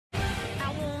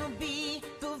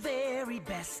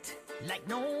best, like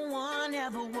no one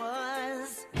ever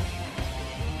was.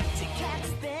 To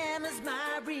catch them is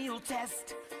my real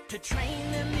test. To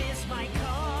train them is my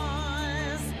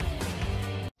cause.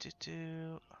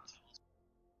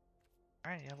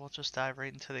 Alright, yeah, we'll just dive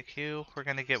right into the queue. We're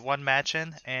gonna get one match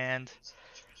in and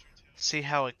see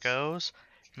how it goes.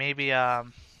 Maybe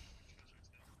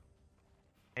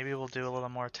maybe we'll do a little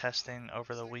more testing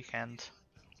over the weekend.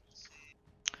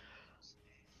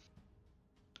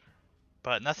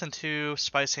 But nothing too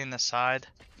spicy in the side.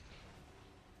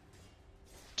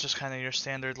 Just kind of your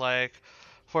standard, like,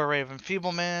 4 Ray of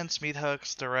Enfeeblements,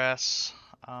 Meathooks, Duress,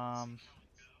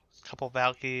 couple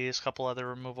Valkyries, couple other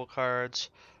removal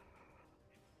cards,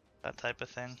 that type of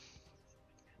thing.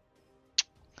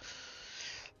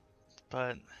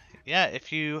 But yeah,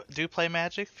 if you do play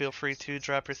Magic, feel free to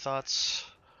drop your thoughts.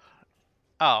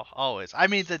 Oh, always. I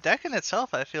mean, the deck in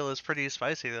itself, I feel, is pretty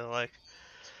spicy though. Like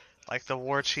the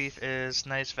Warchief is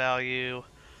nice value.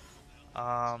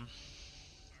 The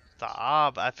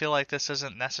Ob, I feel like this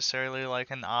isn't necessarily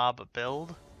like an Ob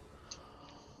build,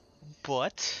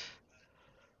 but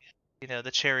you know,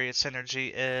 the Chariot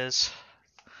synergy is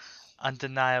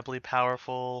undeniably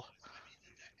powerful.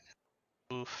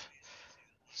 Oof.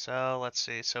 So let's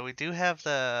see. So we do have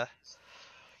the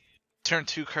turn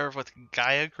 2 curve with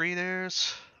Gala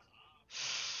Greeters.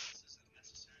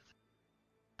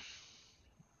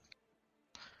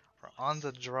 We're on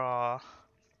the draw.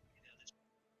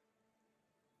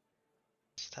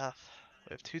 Stuff.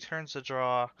 We have 2 turns to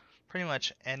draw. Pretty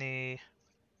much any.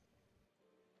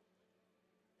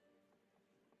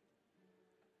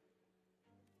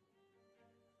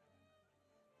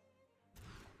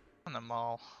 On them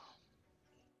all.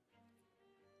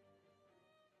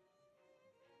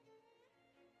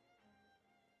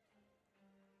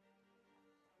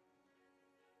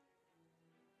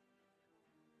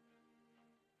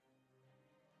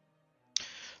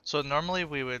 So normally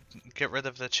we would get rid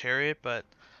of the Chariot, but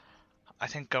I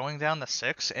think going down the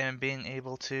 6 and being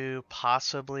able to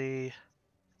possibly, if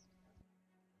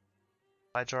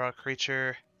I draw a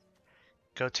creature,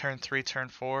 go turn 3, turn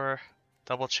 4,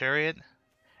 double Chariot,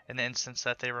 in the instance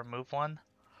that they remove one,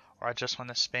 or I just want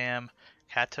to spam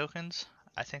cat tokens,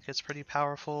 I think it's pretty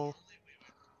powerful.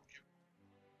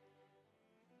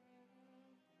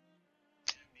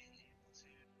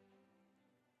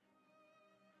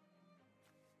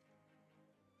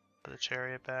 Put the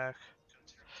Chariot back.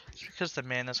 It's because the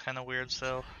mana is kind of weird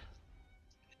still.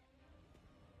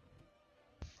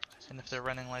 And if they're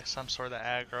running like some sort of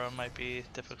aggro, it might be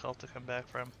difficult to come back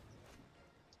from.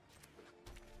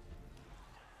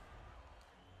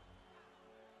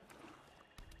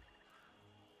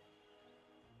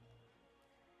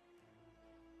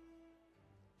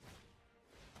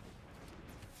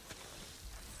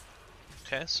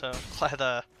 Okay, so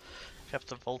glad kept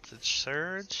the voltage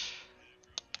surge.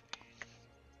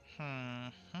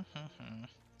 I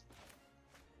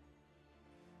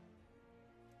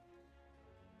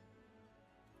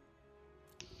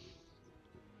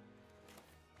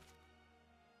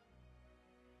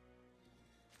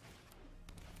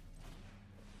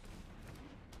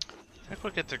think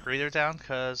we'll get the Greeter down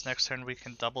because next turn we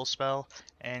can double spell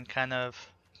and kind of.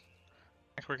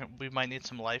 I think we might need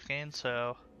some life gain,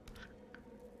 so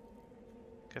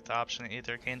get the option to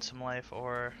either gain some life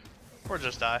or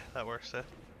just die. That works too.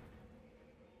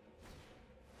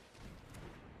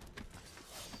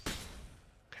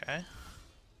 Okay.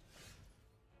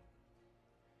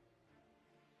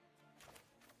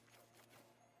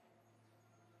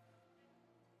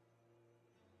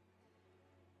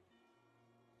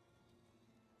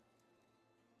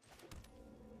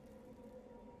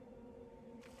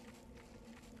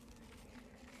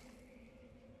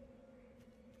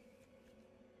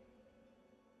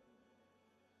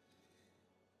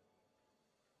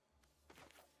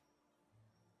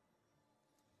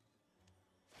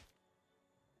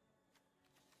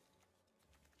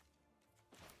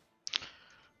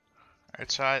 Alright,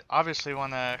 so I obviously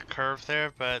want to curve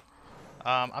there, but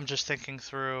I'm just thinking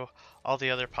through all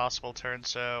the other possible turns.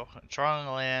 So drawing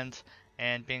a land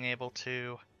and being able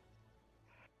to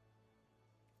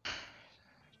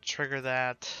trigger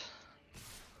that,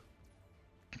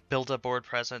 build a board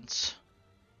presence,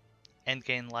 and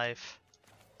gain life.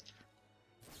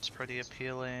 It's pretty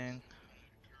appealing.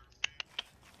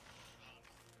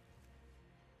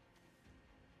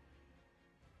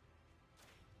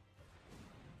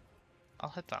 I'll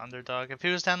hit the underdog. If he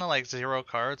was down to like 0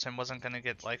 cards and wasn't gonna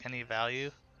get like any value,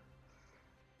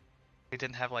 he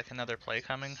didn't have like another play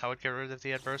coming, I would get rid of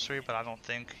the adversary, but I don't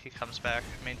think he comes back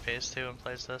main phase 2 and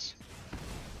plays this.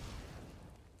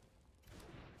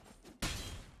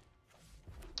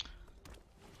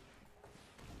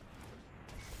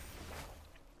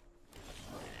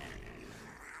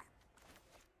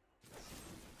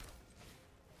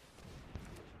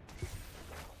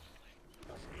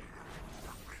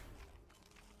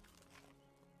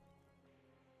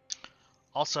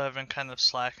 Also, I've been kind of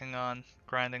slacking on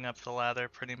grinding up the ladder.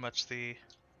 Pretty much the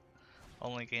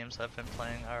only games I've been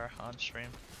playing are on stream,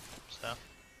 so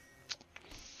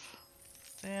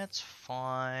that's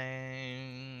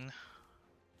fine.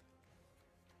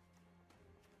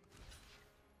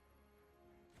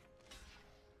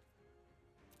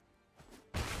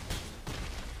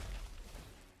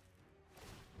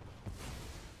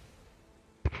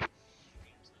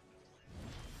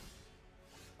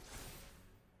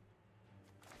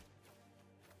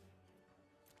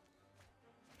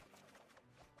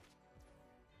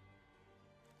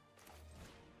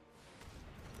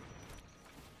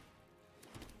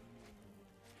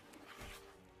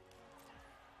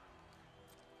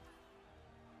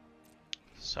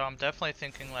 So I'm definitely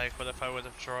thinking like, what if I would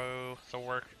have drew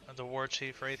the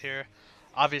Warchief right here?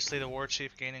 Obviously the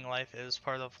Warchief gaining life is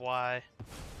part of why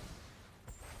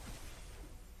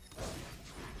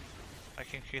I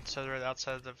can consider it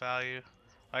outside of the value.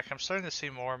 Like, I'm starting to see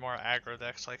more and more aggro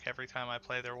decks, like every time I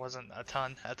play there wasn't a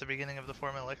ton at the beginning of the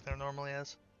format like there normally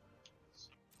is.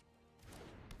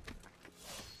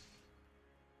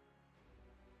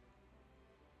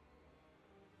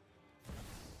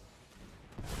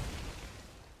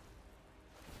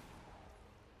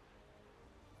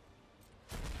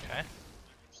 Okay.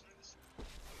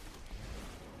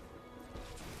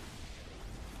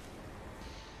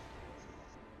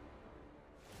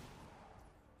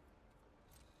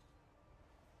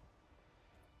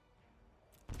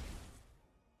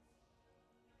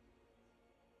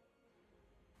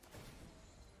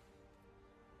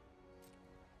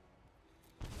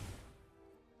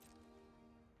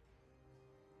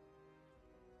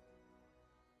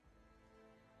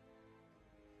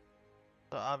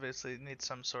 So obviously it needs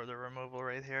some sort of removal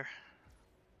right here.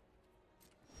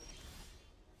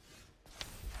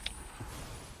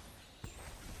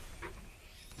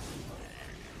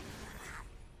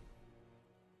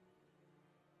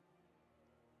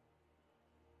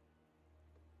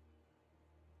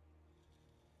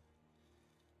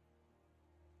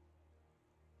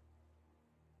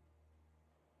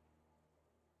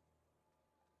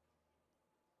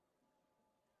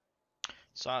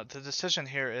 So the decision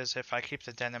here is if I keep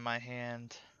the den in my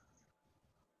hand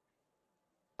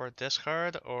or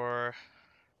discard, or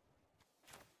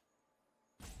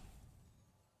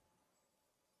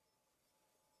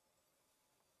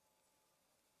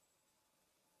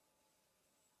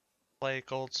play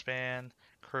Goldspan,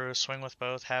 Crew, swing with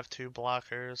both, have two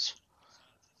blockers.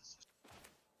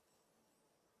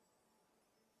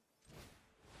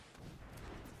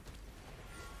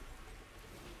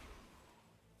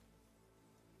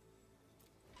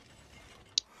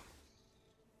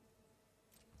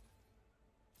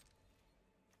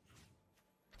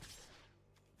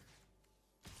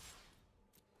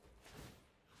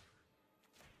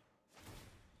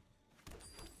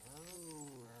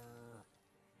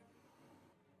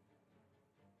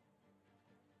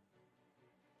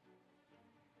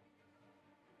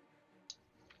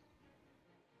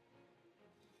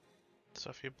 So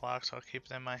if he blocks, I'll keep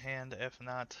it in my hand. If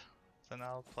not, then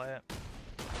I'll play it.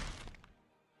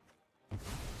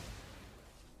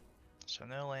 So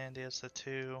no land, he has the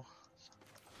two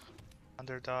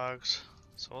underdogs.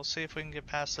 So we'll see if we can get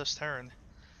past this turn.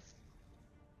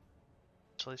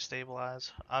 Actually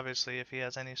stabilize. Obviously, if he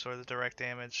has any sort of direct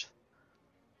damage,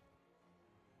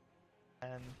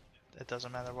 and it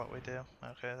doesn't matter what we do.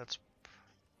 Okay, that's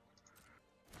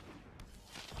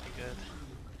pretty good.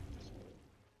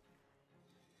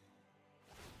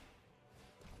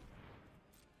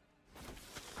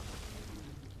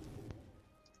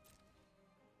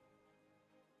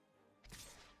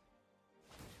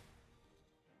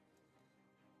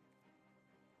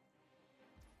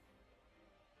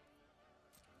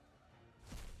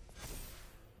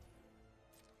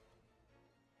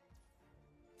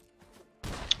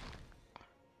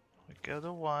 Go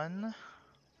to one.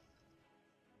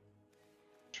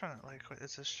 Trying to like,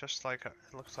 is this just like it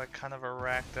looks like kind of a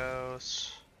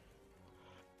RAKDOS?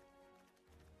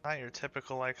 Not your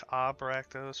typical like Ob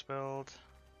RAKDOS build.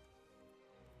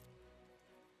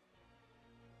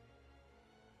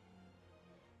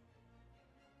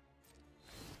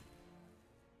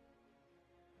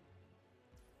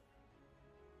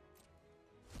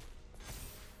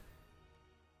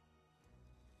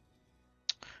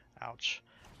 Ouch.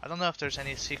 I don't know if there's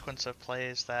any sequence of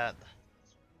plays that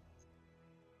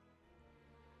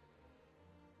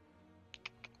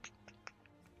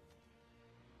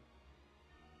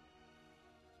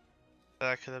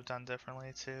I could have done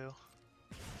differently to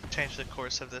change the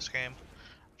course of this game.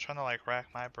 I'm trying to like rack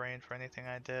my brain for anything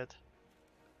I did.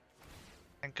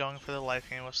 And going for the life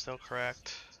gain was still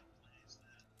correct.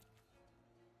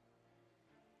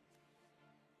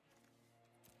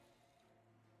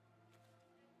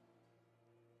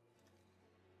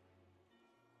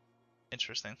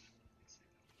 Interesting.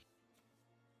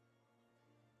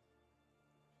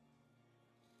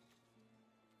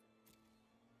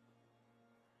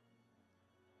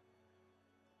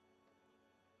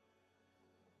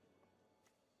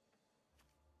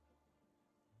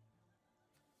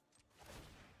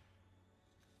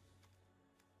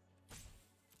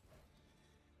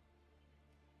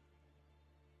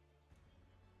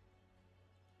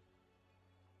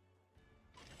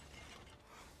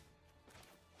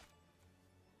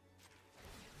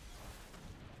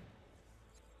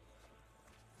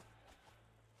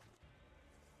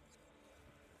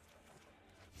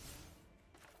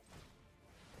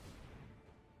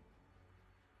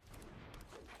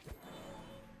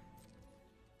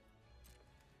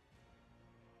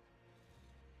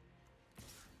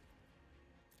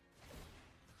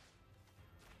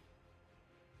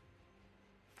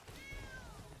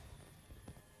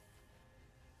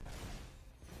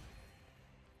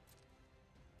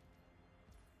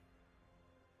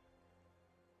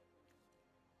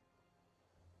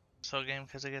 So game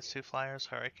because it gets 2 flyers.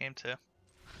 Alright, game 2.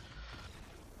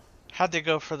 Had to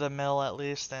go for the mill at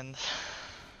least, and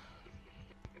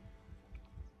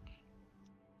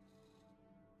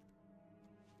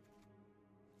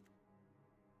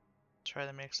try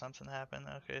to make something happen.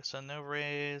 Okay, so no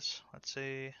raise. Let's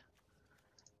see.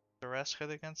 Duress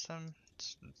good against him.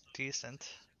 It's decent.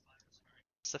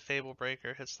 It's the Fable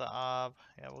Breaker, hits the Ob.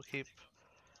 Yeah, we'll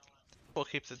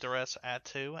keep the Duress at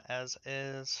 2 as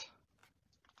is.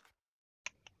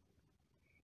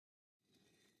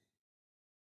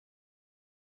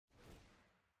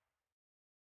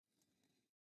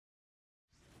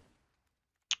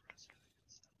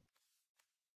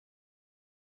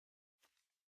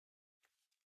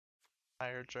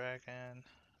 Fire Dragon.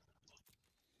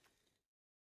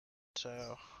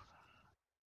 So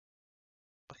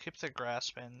we'll keep the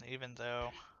Grasp in, even though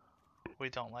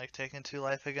we don't like taking 2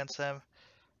 life against them.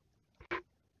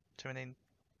 Too many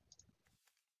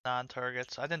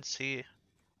non-targets. I didn't see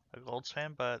a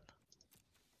Goldspan, but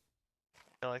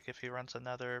I feel like if he runs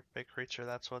another big creature,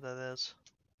 that's what it is.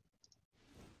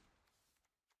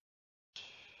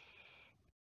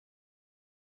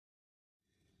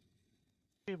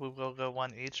 We will go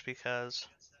 1 each because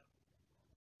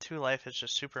 2 life is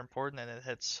just super important, and it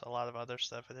hits a lot of other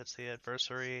stuff. It hits the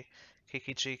Adversary,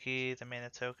 Kiki Chiki, the mana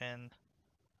token,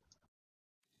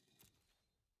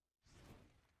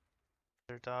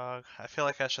 Underdog. I feel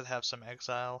like I should have some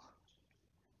exile.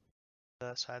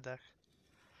 The side deck.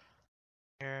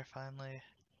 Here, finally.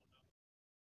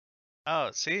 Oh,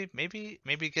 see, maybe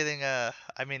getting I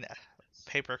mean,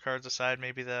 paper cards aside,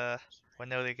 maybe the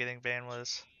Winota getting banned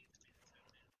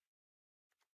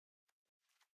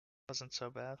wasn't so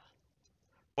bad.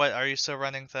 What, are you still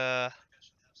running the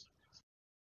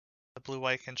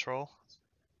blue-white control?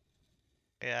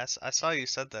 Yeah, I saw you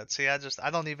said that. See, I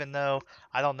don't even know.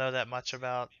 I don't know that much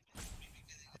about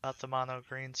the mono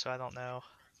green, so I don't know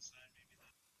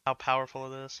how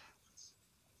powerful it is.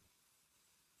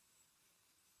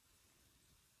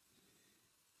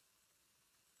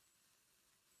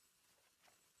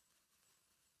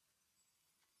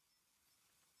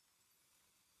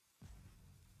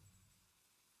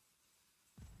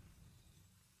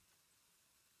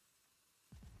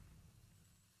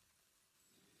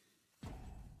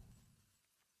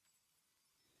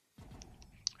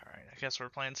 Alright, I guess we're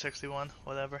playing 61,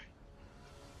 whatever.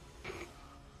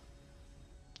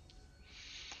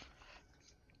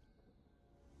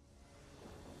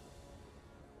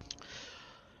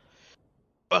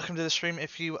 Welcome to the stream.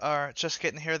 If you are just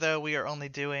getting here though, we are only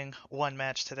doing 1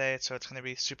 match today, so it's going to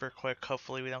be super quick.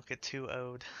 Hopefully we don't get too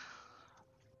O'd.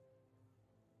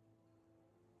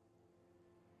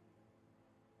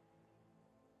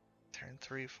 Turn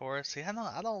 3, 4. See, I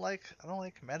don't like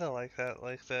meta like that.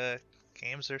 Like the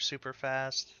games are super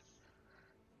fast.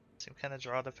 Seem kind of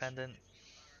draw dependent.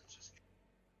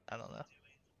 I don't know.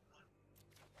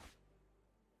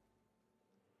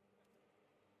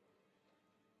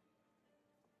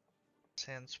 This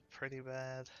hand's pretty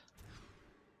bad.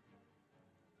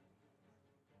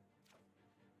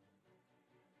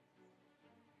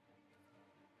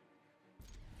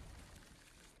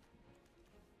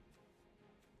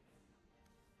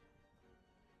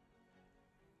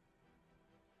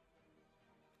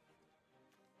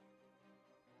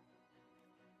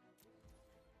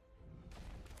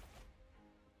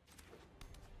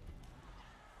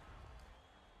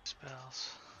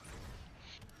 Spells.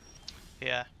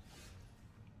 Yeah.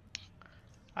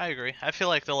 I agree. I feel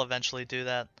like they'll eventually do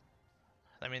that.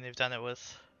 I mean, they've done it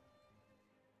with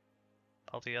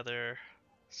all the other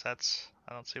sets.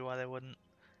 I don't see why they wouldn't.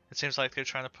 It seems like they're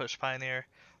trying to push Pioneer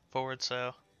forward,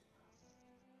 so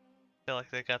feel like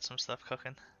they got some stuff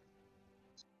cooking.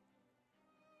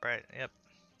 Right, yep.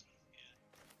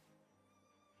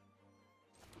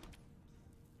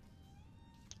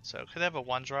 So could have a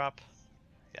 1-drop.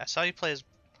 Yeah, I saw you play as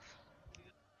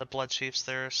the Bloodchief's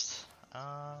Thirst.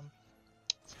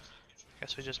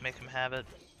 Guess we just make him have it.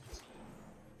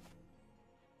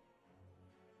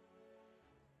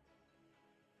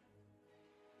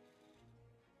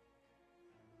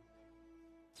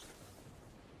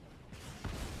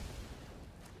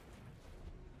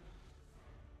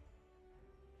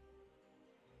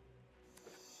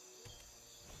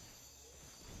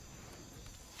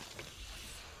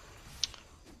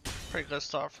 Pretty good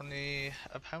start from the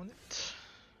opponent.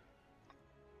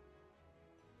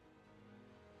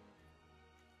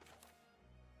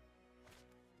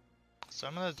 So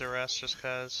I'm gonna Duress just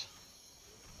cause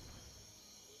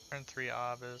turn 3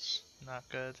 Ob is not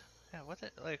good. Yeah, what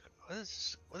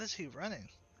is he running?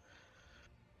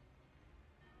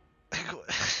 What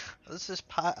is this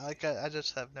pot? Like I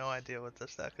just have no idea what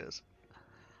this deck is.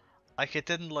 Like it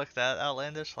didn't look that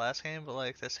outlandish last game, but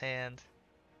like this hand,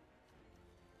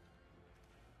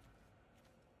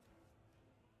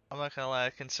 I'm not gonna lie,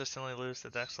 I consistently lose to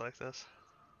decks like this.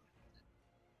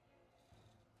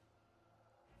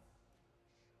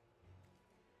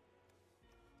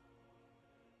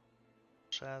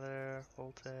 Shatter,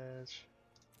 voltage.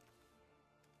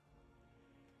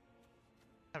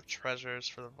 I have treasures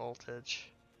for the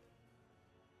voltage.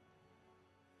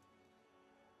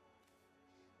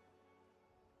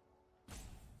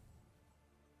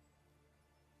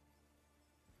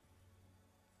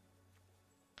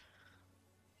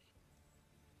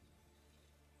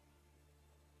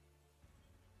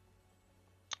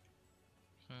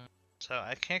 So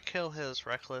I can't kill his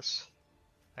Reckless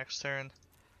next turn.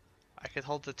 I could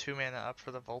hold the 2 mana up for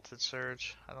the Voltage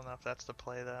Surge. I don't know if that's the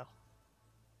play though.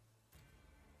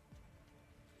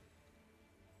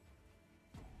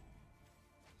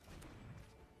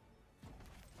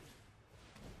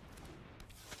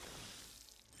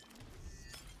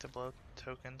 To blow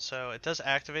token. So it does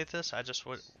activate this. I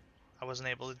wasn't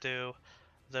able to do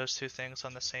those 2 things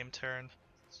on the same turn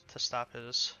to stop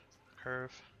his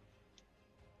curve.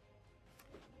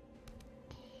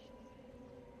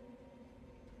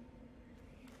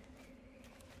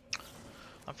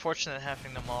 Unfortunate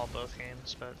having them all both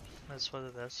games, but that's what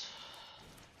it is.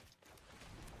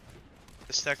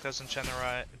 This deck doesn't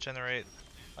generate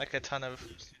like a ton of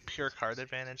pure card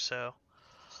advantage, so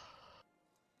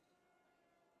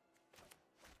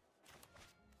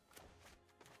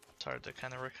it's hard to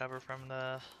kind of recover from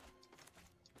the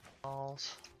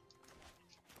balls.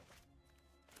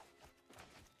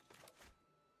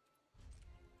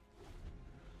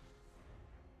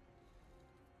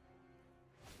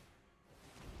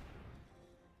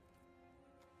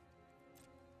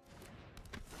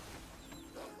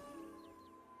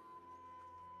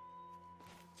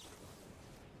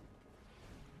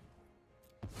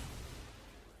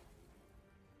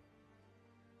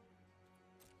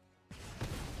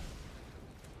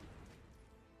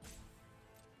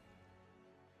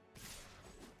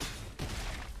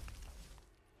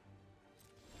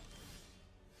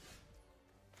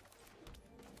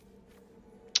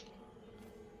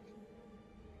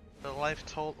 The life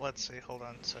total, let's see, hold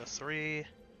on. So 3,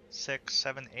 6,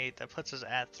 7, 8, that puts us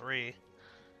at 3.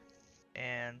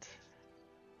 And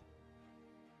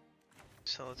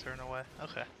still a turn away.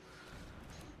 Okay.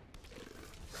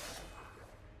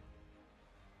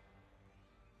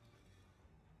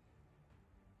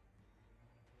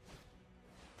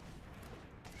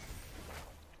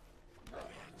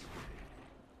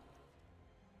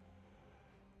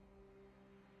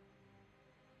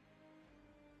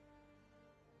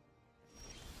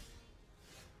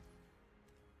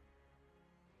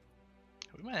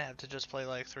 We might have to just play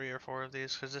like 3 or 4 of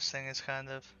these because this thing is kind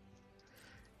of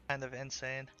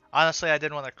insane. Honestly, I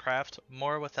did want to craft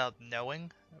more without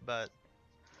knowing, but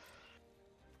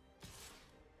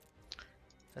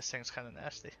this thing's kind of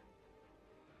nasty.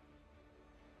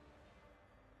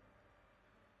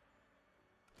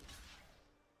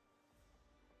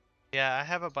 Yeah, I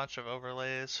have a bunch of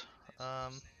overlays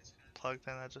plugged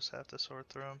in. I just have to sort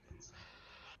through them.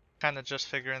 Kind of just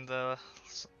figuring the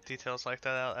details like that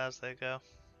out as they go.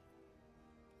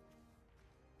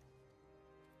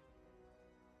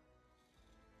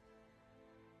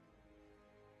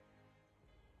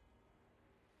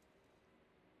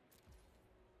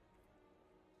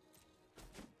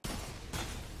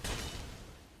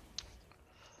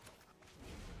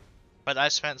 But I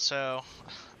spent the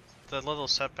little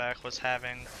setback was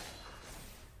having,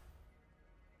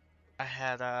 I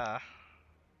had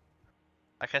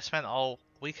like I spent all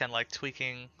weekend like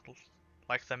tweaking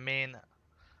like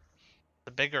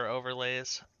the bigger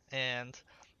overlays. And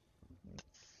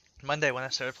Monday when I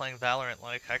started playing Valorant,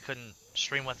 like I couldn't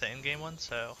stream with the in-game one,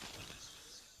 so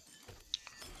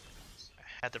I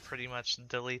had to pretty much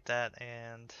delete that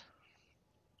and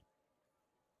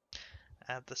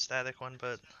add the static one,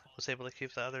 but I was able to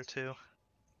keep the other two.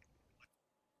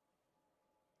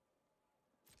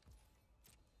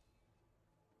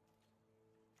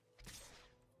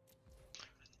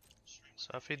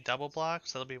 So if he double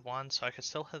blocks, that'll be one, so I could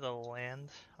still hit a land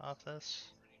off this.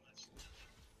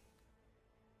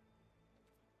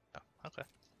 Oh, okay.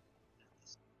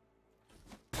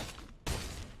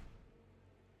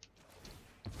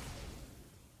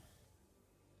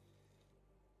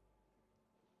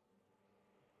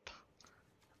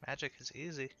 Magic is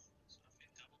easy.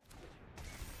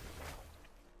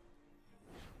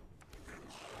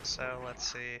 So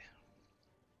let's see.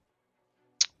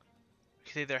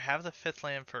 We could either have the 5th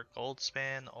land for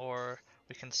Goldspan, or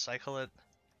we can cycle it.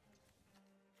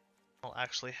 We'll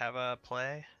actually have a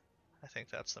play. I think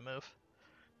that's the move.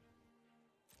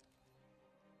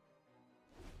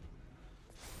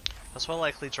 This will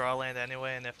likely draw land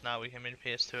anyway, and if not, we can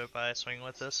mid-PS to it by swinging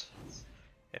with this,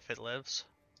 if it lives.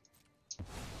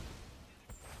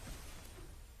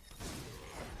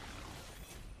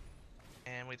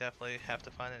 And we definitely have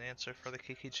to find an answer for the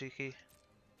Kiki Jiki.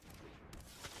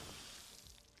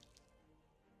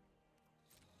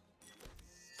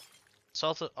 It's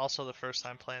also the first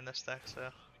time playing this deck, so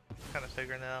kind of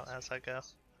figuring it out as I go.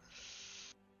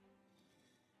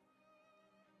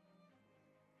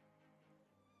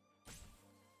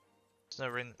 There's no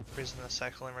reason to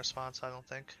cycle in response, I don't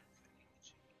think.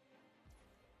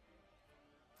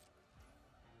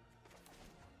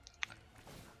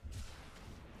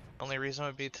 Only reason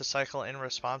would be to cycle in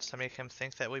response to make him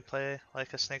think that we play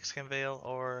like a Snakeskin Veil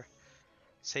or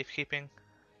Safekeeping.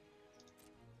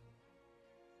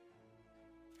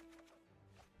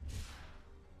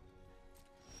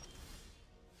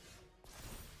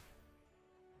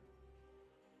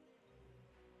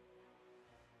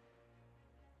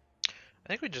 I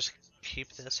think we just keep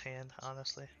this hand,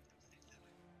 honestly.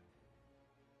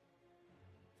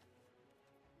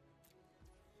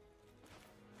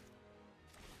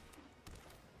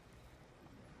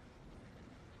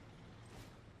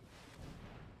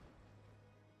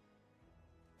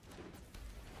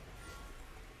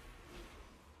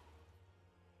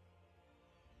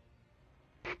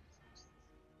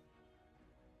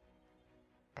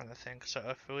 Trying to think. So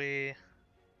if we,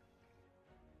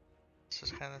 this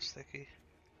is kind of sticky.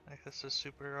 Like this is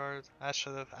super hard. I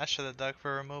should have dug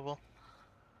for removal.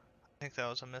 I think that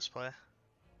was a misplay.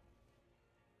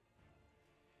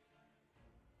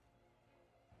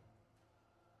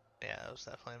 Yeah, that was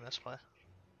definitely a misplay.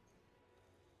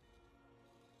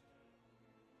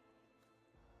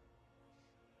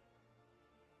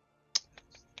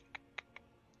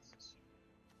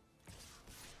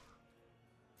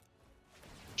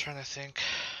 Trying to think.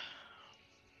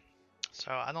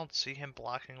 So I don't see him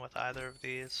blocking with either of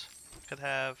these. Could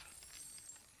have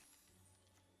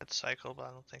a cycle, but I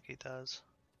don't think he does.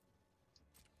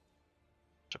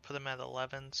 To put him at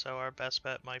 11, so our best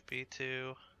bet might be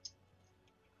to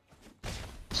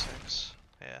 6.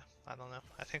 Yeah, I don't know.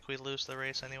 I think we lose the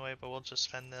race anyway, but we'll just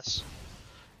spend this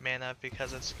mana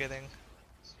because it's getting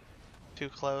too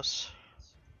close.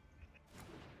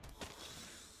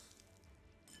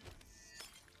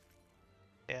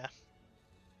 Yeah.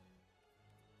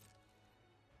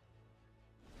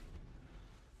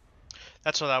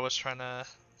 That's what I was trying to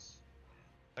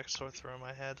like sort through in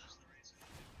my head.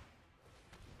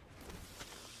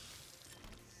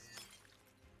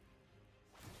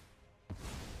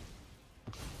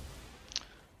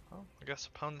 Well, I guess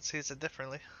opponent sees it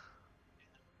differently.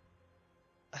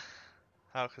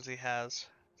 Oh, because he has...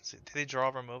 Did he draw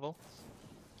removal?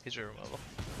 He drew removal.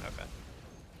 Okay.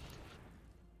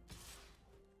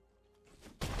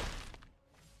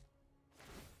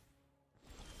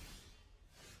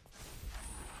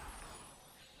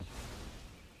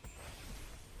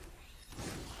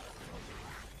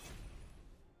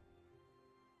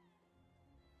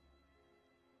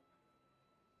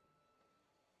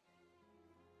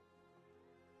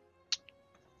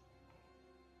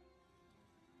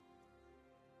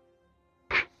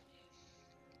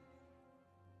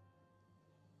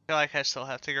 I feel like I still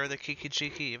have to go to the Kiki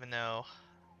Jiki even though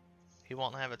he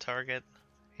won't have a target.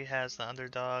 He has the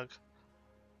underdog.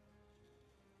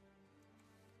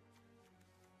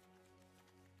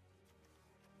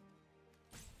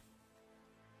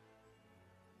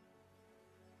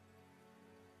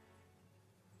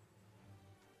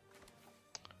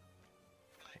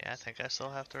 Yeah, I think I still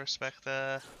have to respect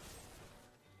the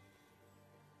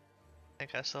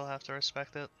Like, I still have to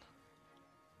respect it.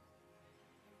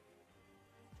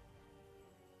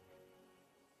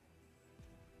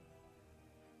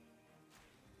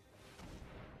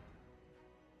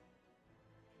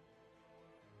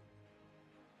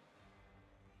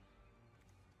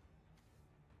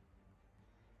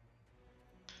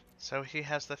 So he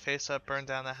has the face up, burn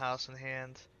down the house in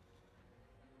hand.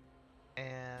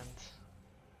 And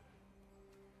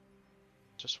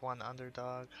just one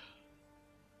underdog.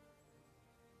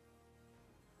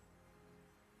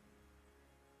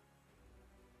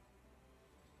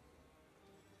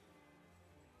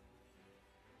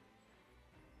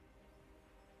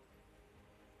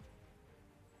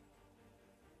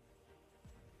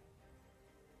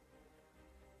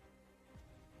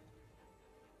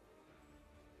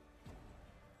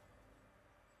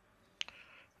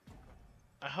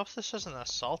 I hope this isn't a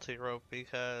salty rope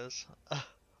because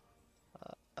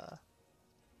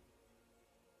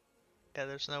yeah,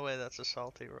 there's no way that's a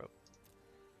salty rope.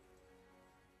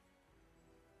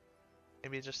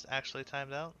 Maybe it just actually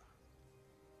timed out.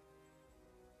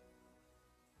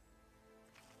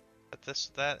 But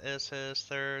that is his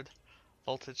third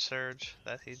voltage surge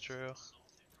that he drew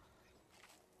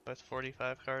with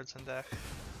 45 cards in deck.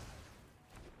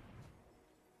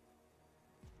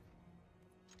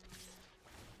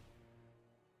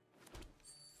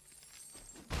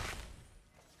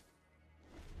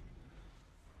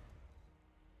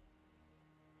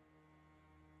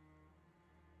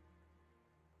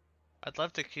 I'd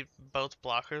love to keep both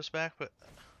blockers back, but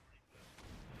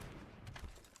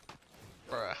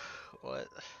bruh, what?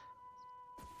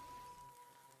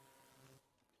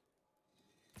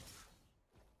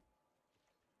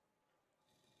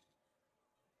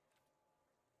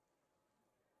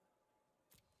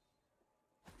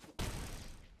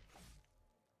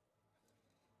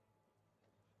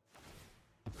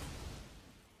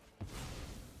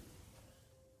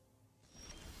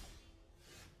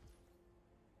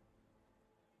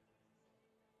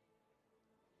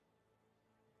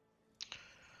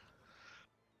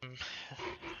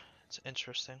 It's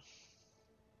interesting.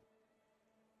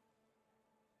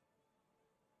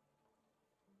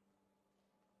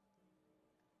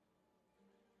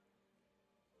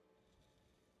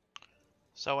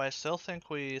 So I still think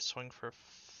we swing for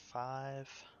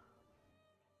 5.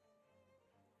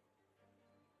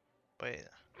 Wait.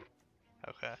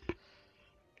 Okay.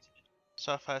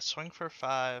 So if I swing for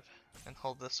 5 and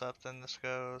hold this up, then this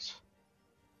goes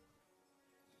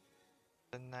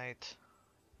the knight.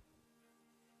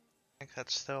 I think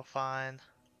that's still fine.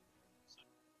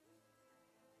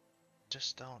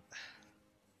 Just don't.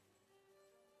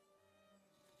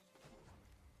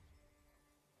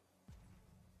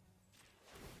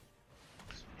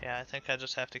 Yeah, I think I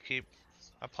just have to keep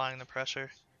applying the pressure.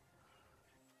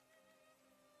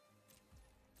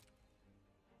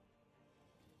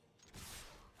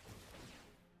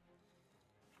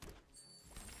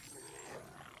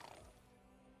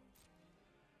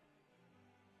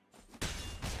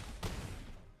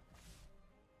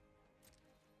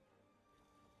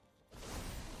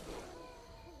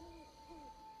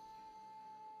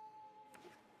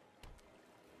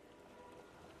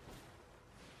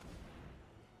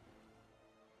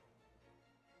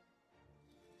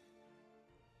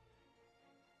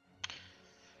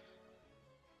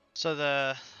 So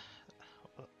the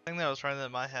thing that was running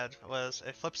in my head was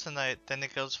it flips the knight, then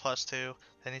it goes +2,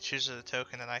 then he chooses a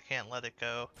token and I can't let it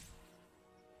go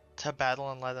to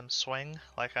battle and let him swing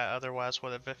like I otherwise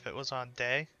would have if it was on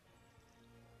day.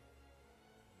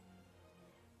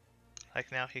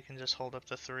 Like now he can just hold up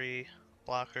the 3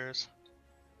 blockers.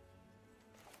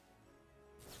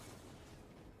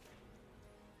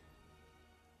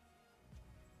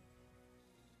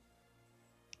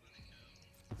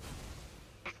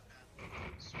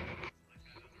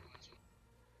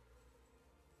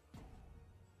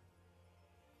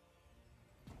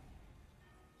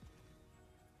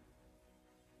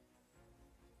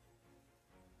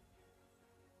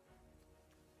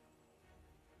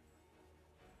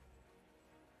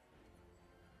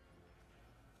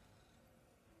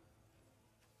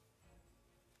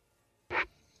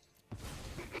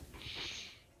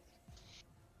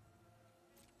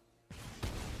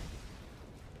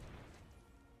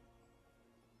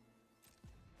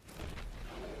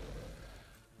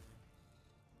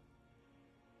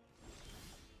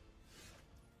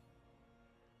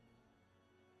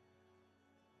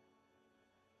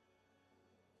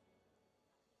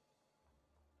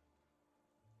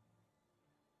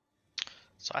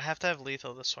 So I have to have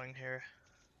lethal to swing here.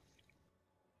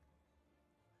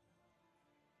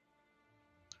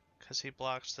 Because he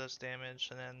blocks this damage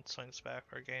and then swings back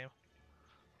for a game.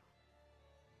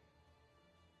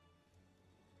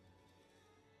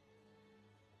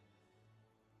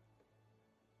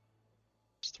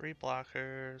 3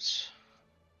 blockers.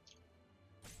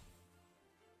 I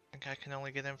think I can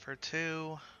only get in for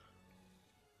 2.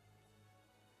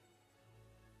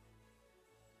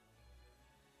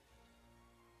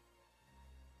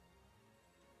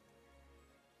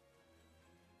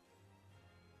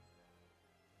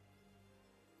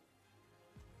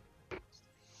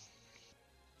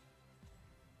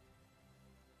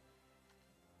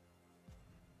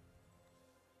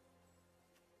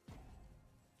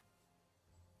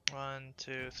 One,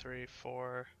 two, three,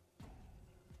 four.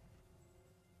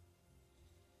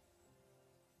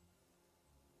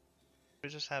 We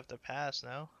just have to pass,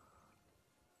 no?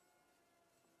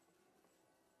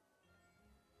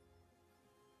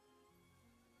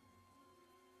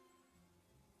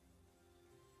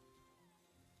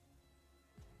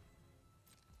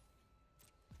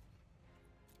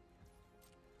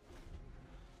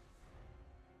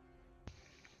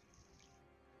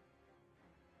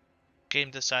 Game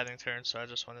deciding turn, so I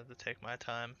just wanted to take my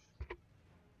time.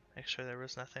 Make sure there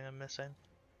was nothing I'm missing.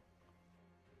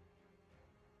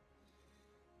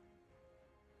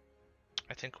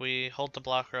 I think we hold the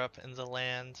blocker up in the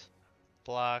land,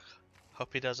 block,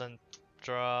 hope he doesn't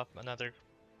draw another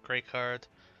great card,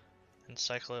 and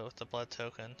cycle it with the blood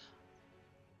token.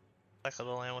 Cycle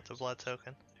the land with the blood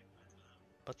token.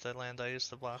 But the land I used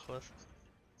to block with.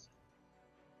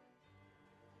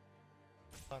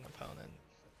 On opponent.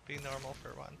 Be normal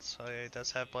for once. So yeah, he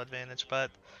does have blood advantage,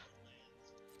 but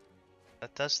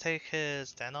that does take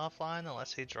his den offline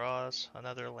unless he draws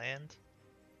another land.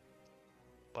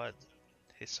 But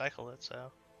he cycled it,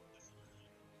 so.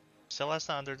 Still has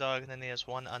the underdog, and then he has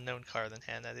one unknown card in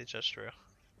hand that he just drew.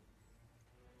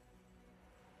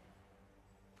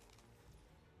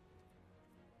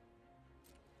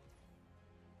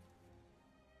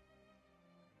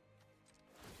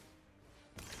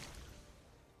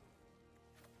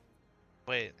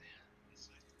 Wait.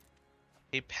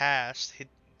 He passed.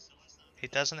 He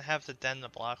doesn't have the den to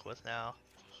block with now.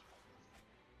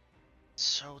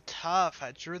 So tough.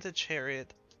 I drew the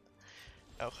Chariot.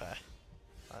 Okay.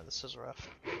 This is rough.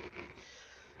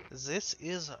 This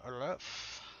is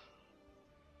rough.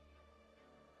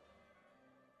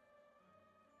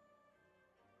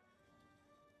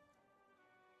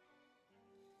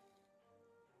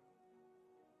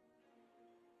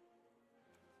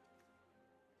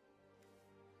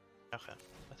 Okay.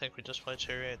 I think we just play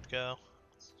Chariot, go.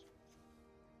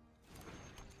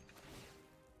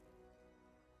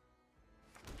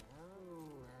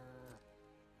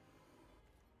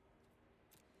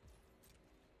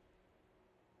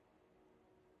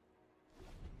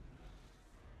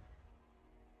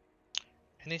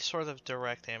 Any sort of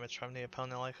direct damage from the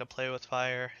opponent, like a play with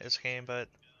fire, is game, but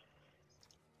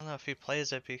I don't know if he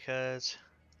plays it because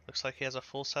looks like he has a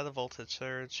full set of Voltage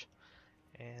Surge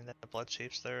and a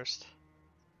Bloodchief's Thirst.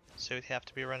 So he'd have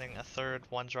to be running a third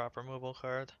 1-drop removal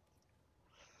card.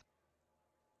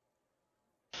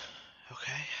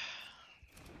 Okay.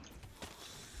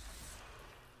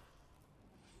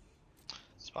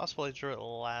 It's possible he drew it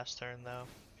last turn though.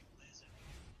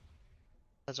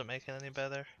 Doesn't make it any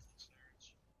better.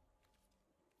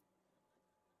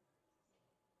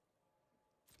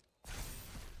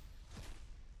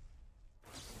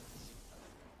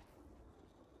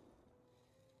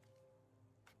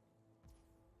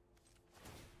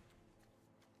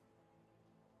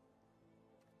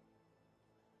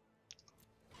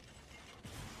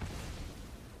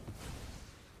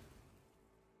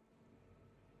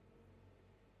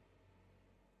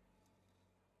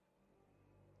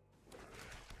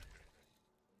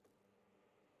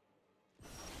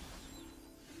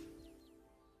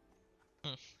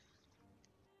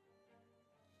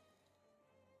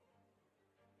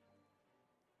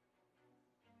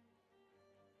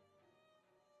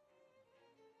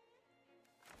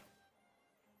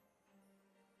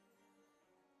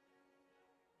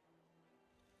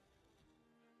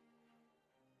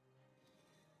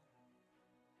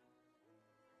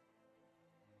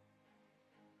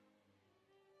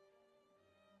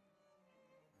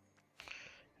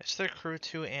 Is their crew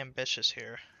too ambitious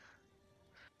here?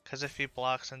 Because if he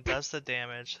blocks and does the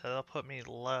damage, that'll put me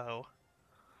low.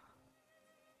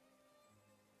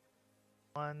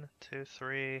 1, 2,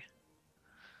 3.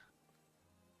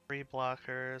 3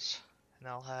 blockers, and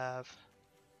I'll have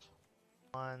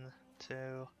 1,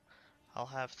 2. I'll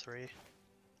have 3.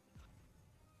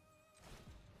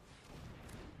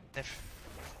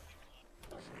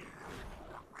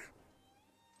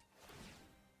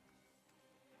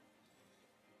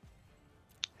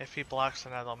 If he blocks,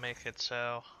 then that'll make it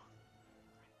so.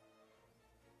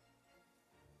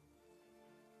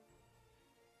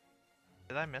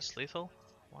 Did I miss lethal?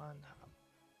 1.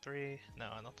 3? No,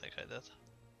 I don't think I did.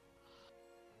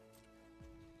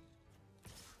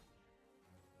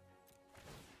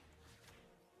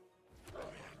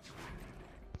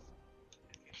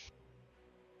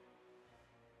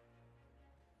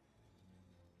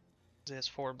 He has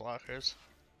 4 blockers.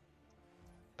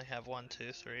 I have 1,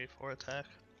 2, 3, 4 attack.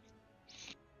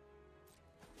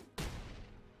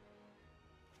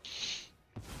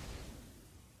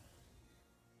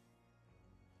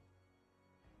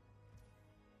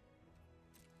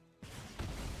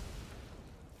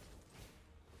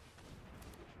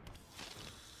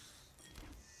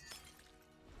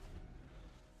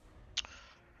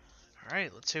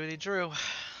 Alright, let's see what he drew.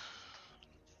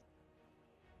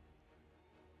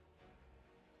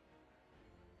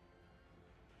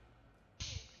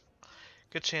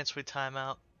 Good chance we time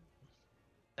out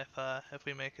if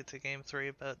we make it to game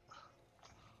 3, but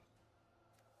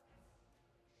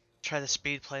try the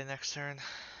speed play next turn.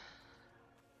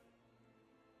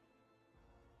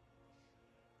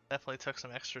 Definitely took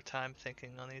some extra time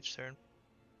thinking on each turn.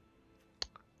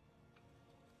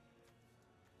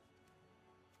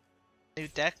 New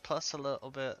deck plus a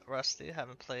little bit rusty.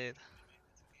 Haven't played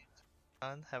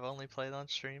on, have only played on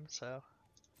stream, so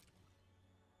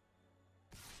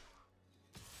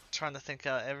trying to think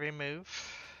out every move.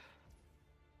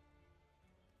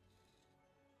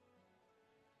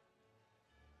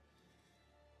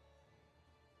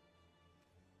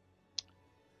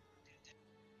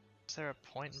 Is there a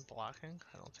point in blocking?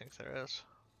 I don't think there is.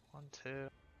 1, 2,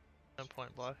 no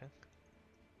point blocking.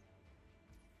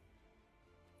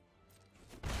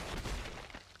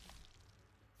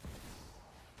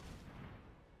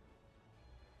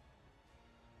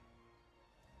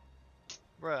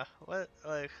 Bruh, what,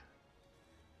 like...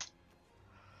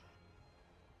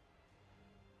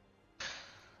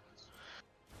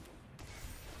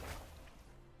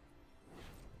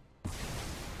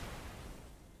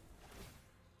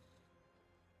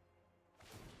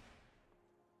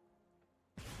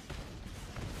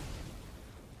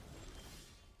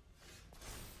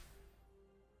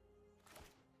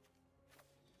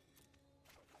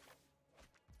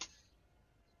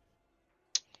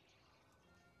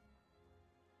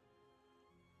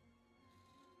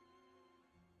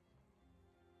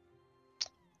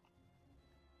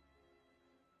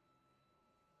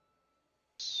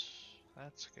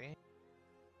 That's game.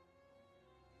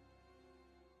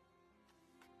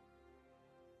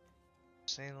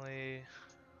 Insanely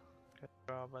good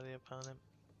draw by the opponent.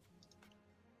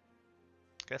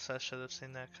 Guess I should have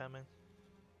seen that coming.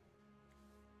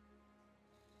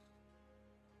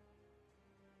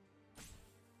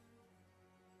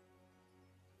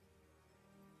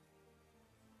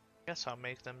 Guess I'll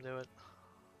make them do it.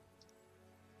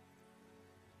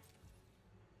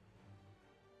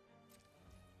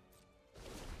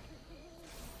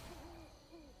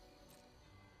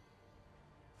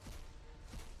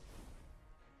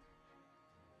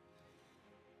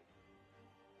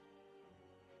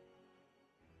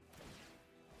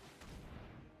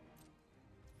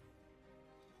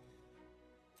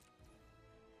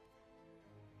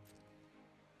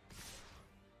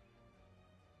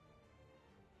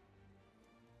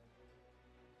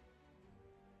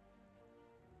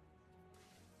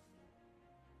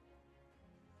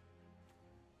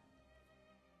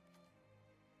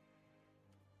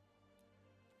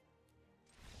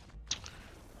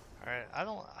 Alright, I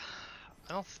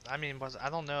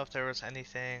don't know if there was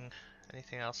anything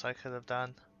else I could have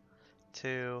done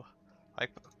to,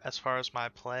 like, as far as my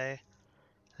play,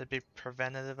 to be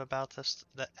preventative about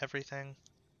everything.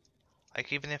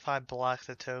 Like, even if I block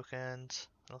the tokens,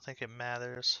 I don't think it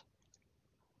matters.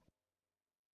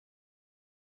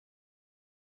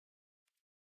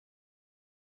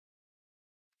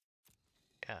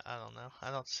 Yeah, I don't know.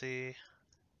 I don't see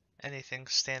anything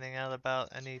standing out about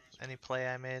any play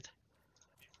I made.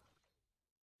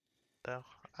 So,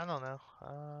 I don't know.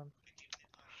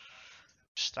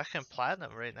 Stuck in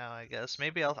platinum right now, I guess.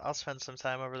 Maybe I'll spend some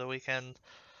time over the weekend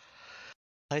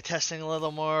play testing a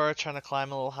little more, trying to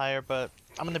climb a little higher, but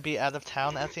I'm going to be out of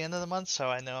town at the end of the month, so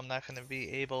I know I'm not going to be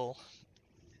able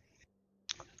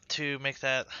to make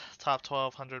that top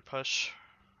 1200 push,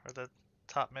 or the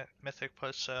top mythic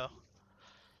push, so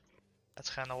that's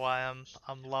kind of why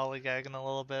I'm lollygagging a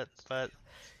little bit. But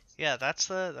yeah, that's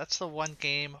the one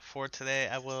game for today.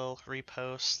 I will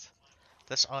repost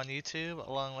this on YouTube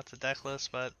along with the deck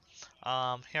list, but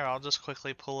here, I'll just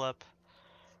quickly pull up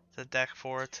the deck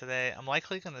for today. I'm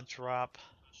likely going to drop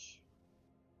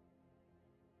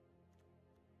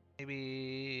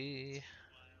maybe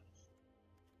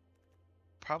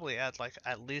probably add like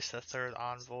at least a third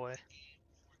Envoy.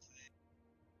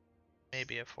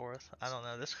 maybe a fourth. I don't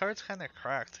know. This card's kind of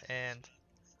cracked and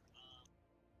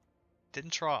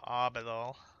didn't draw Ob at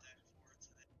all.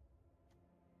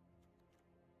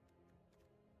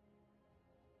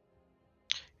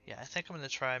 Yeah, I think I'm gonna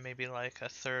try maybe like a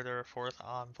third or a fourth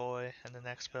Envoy in the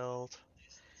next build.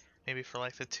 Maybe for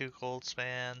like the 2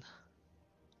 Goldspan.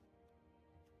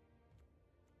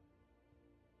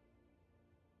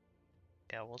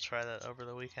 Yeah, we'll try that over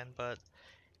the weekend, but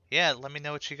yeah, let me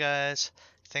know what you guys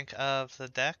think of the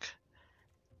deck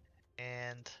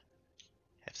and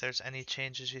if there's any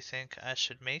changes you think I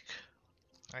should make.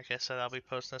 Like I said, I'll be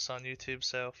posting this on YouTube,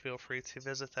 so feel free to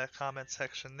visit that comment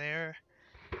section there.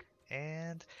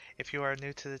 And if you are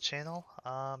new to the channel,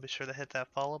 be sure to hit that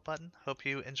follow button. Hope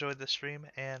you enjoyed the stream,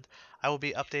 and I will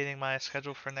be updating my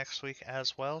schedule for next week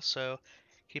as well, so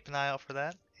keep an eye out for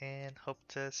that, and hope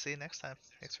to see you next time.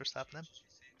 Thanks for stopping in.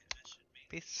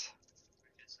 Peace.